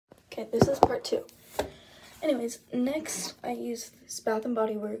Okay, this is part 2. Anyways, next I use this Bath &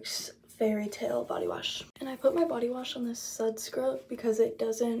 Body Works Fairy Tale body wash. And I put my body wash on this Sud Scrub because it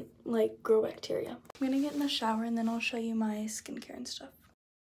doesn't like grow bacteria. I'm gonna get in the shower and then I'll show you my skincare and stuff.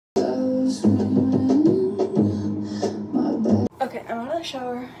 Okay, I'm out of the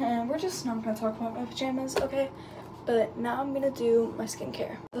shower and we're just not gonna talk about my pajamas, okay? But now I'm gonna do my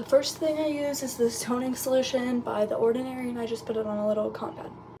skincare. The first thing I use is this toning solution by The Ordinary, and I just put it on a little cotton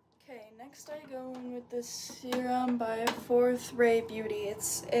pad. Okay, next I go in with this serum by Fourth Ray Beauty.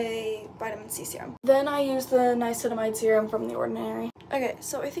 It's a vitamin C serum. Then I use the niacinamide serum from The Ordinary. Okay,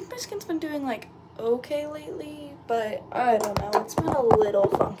 so I think my skin's been doing like okay lately, but I don't know, it's been a little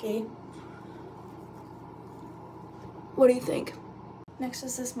funky. What do you think? Next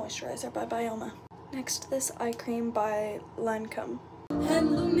is this moisturizer by Bioma. Next, this eye cream by Lancome.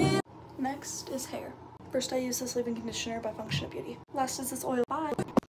 Next is hair. First, I use this leave-in conditioner by Function of Beauty. Last is this oil by